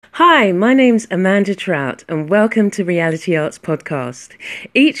Hi, my name's Amanda Trout and welcome to Reality Arts Podcast.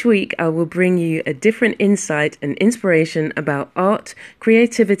 Each week I will bring you a different insight and inspiration about art,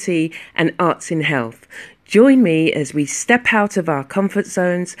 creativity and arts in health. Join me as we step out of our comfort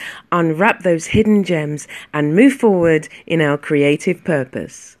zones, unwrap those hidden gems and move forward in our creative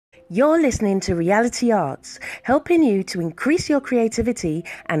purpose. You're listening to Reality Arts, helping you to increase your creativity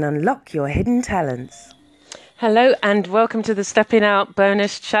and unlock your hidden talents. Hello and welcome to the Stepping Out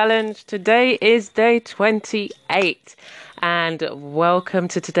Bonus Challenge. Today is day 28 and welcome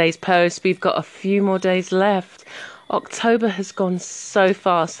to today's post. We've got a few more days left. October has gone so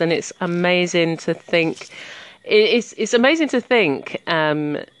fast and it's amazing to think. It's amazing to think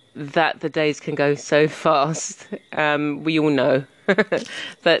that the days can go so fast. We all know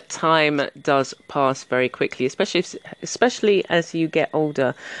that time does pass very quickly, especially as you get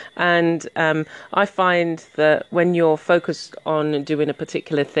older. And I find that when you're focused on doing a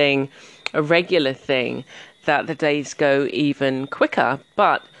particular thing, a regular thing, that the days go even quicker.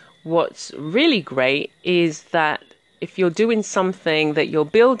 But what's really great is that if you're doing something that you're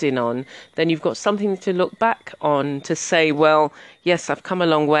building on, then you've got something to look back on to say, well, yes, I've come a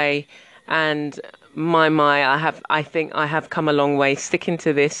long way. And I think I have come a long way sticking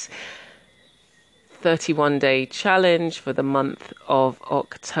to this 31-day challenge for the month of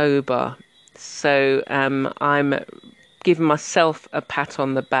October. So I'm giving myself a pat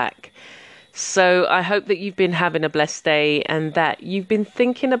on the back. So I hope that you've been having a blessed day and that you've been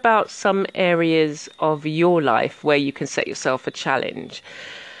thinking about some areas of your life where you can set yourself a challenge.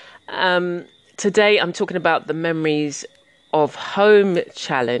 Today I'm talking about the Memories of Home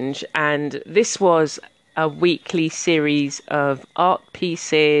challenge, and this was a weekly series of art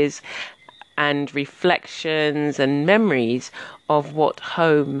pieces and reflections and memories of what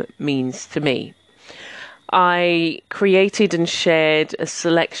home means to me. I created and shared a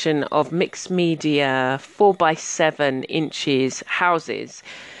selection of mixed media 4x7 inches houses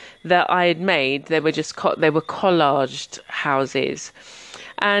that I had made. They were collaged houses,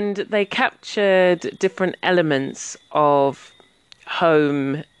 and they captured different elements of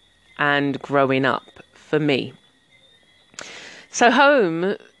home and growing up for me. So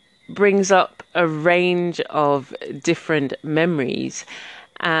home brings up a range of different memories.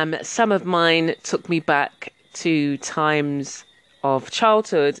 Some of mine took me back to times of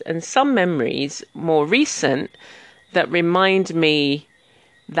childhood, and some memories more recent that remind me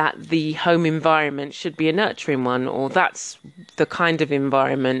that the home environment should be a nurturing one, or that's the kind of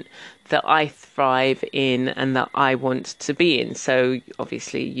environment that I thrive in and that I want to be in. So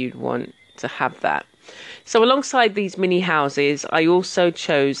obviously you'd want to have that. So alongside these mini houses, I also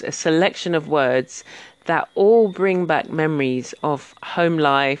chose a selection of words that all bring back memories of home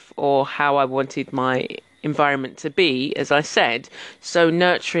life or how I wanted my environment to be, as I said. So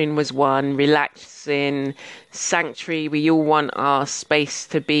nurturing was one, relaxing, sanctuary. We all want our space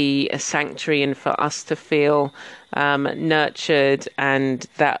to be a sanctuary and for us to feel nurtured and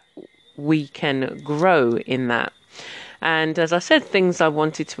that we can grow in that. And as I said, things I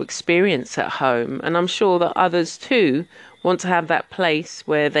wanted to experience at home. And I'm sure that others too want to have that place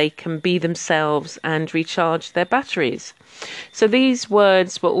where they can be themselves and recharge their batteries. So these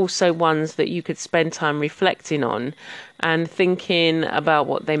words were also ones that you could spend time reflecting on and thinking about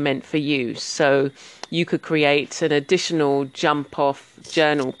what they meant for you. So you could create an additional jump off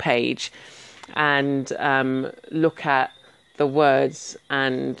journal page and look at the words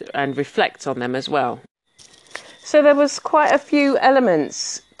and reflect on them as well. So there was quite a few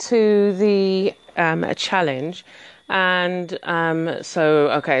elements to the challenge. And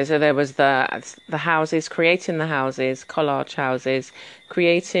so there was the houses, creating the houses, collage houses,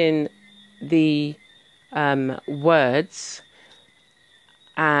 creating the words,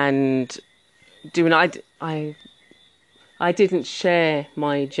 and doing. I didn't share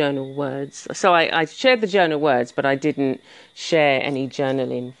my journal words, so I shared the journal words, but I didn't share any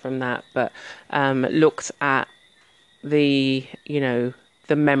journaling from that. But looked at the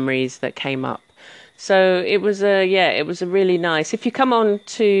memories that came up. So it was a really nice. If you come on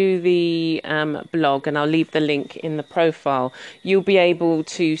to the blog, and I'll leave the link in the profile, you'll be able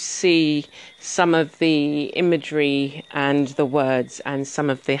to see some of the imagery and the words and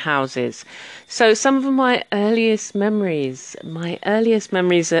some of the houses. So some of my earliest memories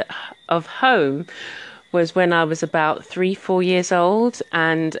of home was when I was about 3-4 years old,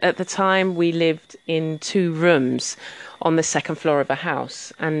 and at the time we lived in 2 rooms on the second floor of a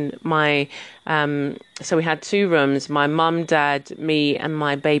house, and so we had 2 rooms, my mum, dad, me and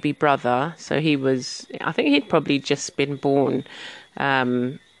my baby brother. So I think he'd probably just been born.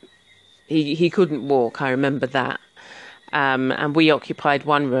 He couldn't walk, I remember that. and we occupied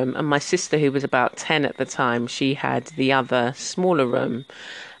one room. And my sister, who was about 10 at the time, she had the other smaller room.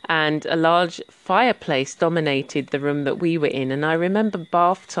 And a large fireplace dominated the room that we were in. And I remember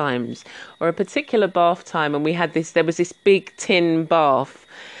bath times, or a particular bath time, and there was this big tin bath.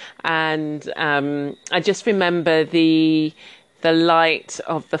 And I just remember the light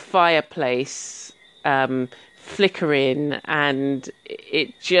of the fireplace flickering, and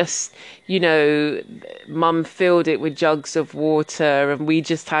it just, Mum filled it with jugs of water, and we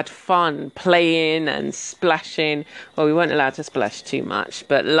just had fun playing and splashing. Well, we weren't allowed to splash too much,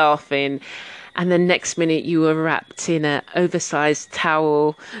 but laughing. And the next minute you were wrapped in an oversized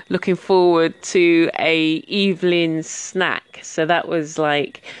towel, looking forward to a evening snack. So that was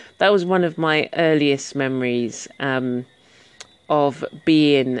one of my earliest memories of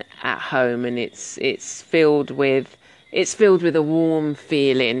being at home, and it's filled with a warm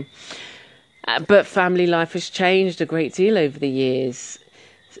feeling. But family life has changed a great deal over the years.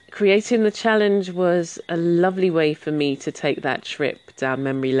 Creating the challenge was a lovely way for me to take that trip down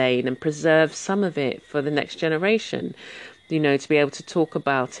memory lane and preserve some of it for the next generation, to be able to talk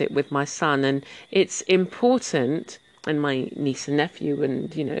about it with my son. And it's important, and my niece and nephew,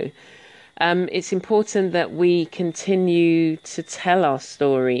 and it's important that we continue to tell our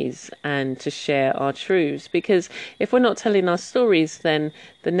stories and to share our truths, because if we're not telling our stories, then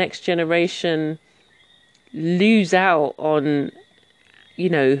the next generation lose out on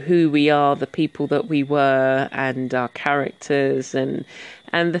who we are, the people that we were, and our characters, and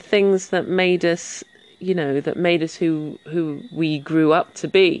the things that made us who we grew up to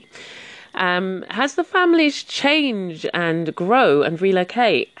be. As the families change and grow and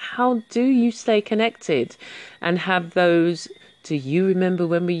relocate, how do you stay connected and have those "do you remember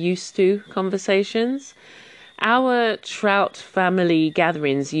when we used to" conversations? Our Trout family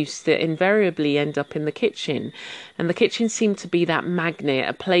gatherings used to invariably end up in the kitchen, and the kitchen seemed to be that magnet,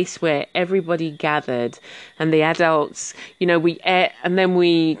 a place where everybody gathered, and the adults, we ate, and then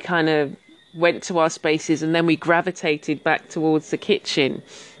we kind of went to our spaces, and then we gravitated back towards the kitchen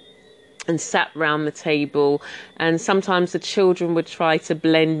and sat round the table. And sometimes the children would try to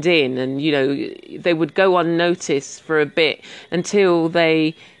blend in, and they would go unnoticed for a bit until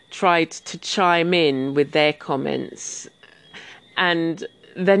they tried to chime in with their comments. And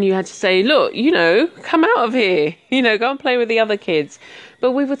then you had to say, look, come out of here, go and play with the other kids.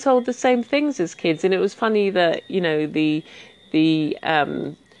 But we were told the same things as kids, and it was funny that the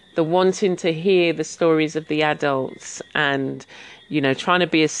wanting to hear the stories of the adults and trying to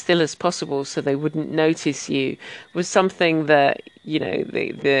be as still as possible so they wouldn't notice you was something that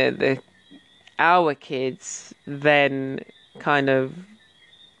our kids then kind of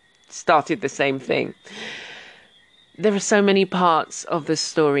started the same thing. There are so many parts of the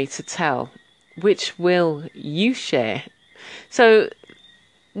story to tell. Which will you share? So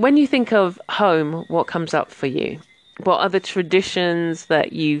when you think of home, what comes up for you? What are the traditions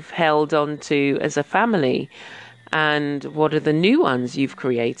that you've held on to as a family? And what are the new ones you've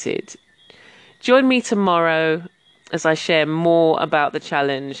created? Join me tomorrow as I share more about the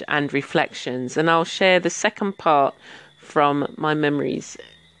challenge and reflections, and I'll share the second part from my Memories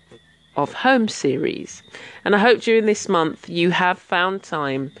of Home series. And I hope during this month you have found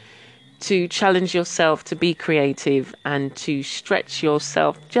time to challenge yourself to be creative and to stretch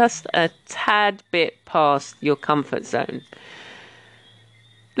yourself just a tad bit past your comfort zone.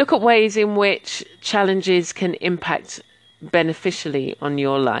 Look at ways in which challenges can impact beneficially on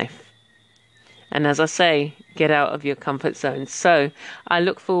your life. And as I say, get out of your comfort zone. So I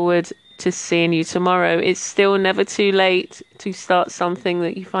look forward to seeing you tomorrow. It's still never too late to start something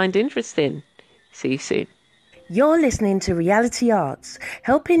that you find interesting. See you soon. You're listening to Reality Arts,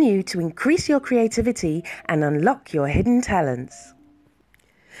 helping you to increase your creativity and unlock your hidden talents.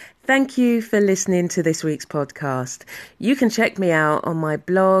 Thank you for listening to this week's podcast. You can check me out on my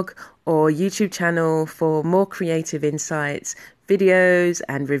blog or YouTube channel for more creative insights, videos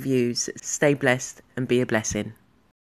and reviews. Stay blessed and be a blessing.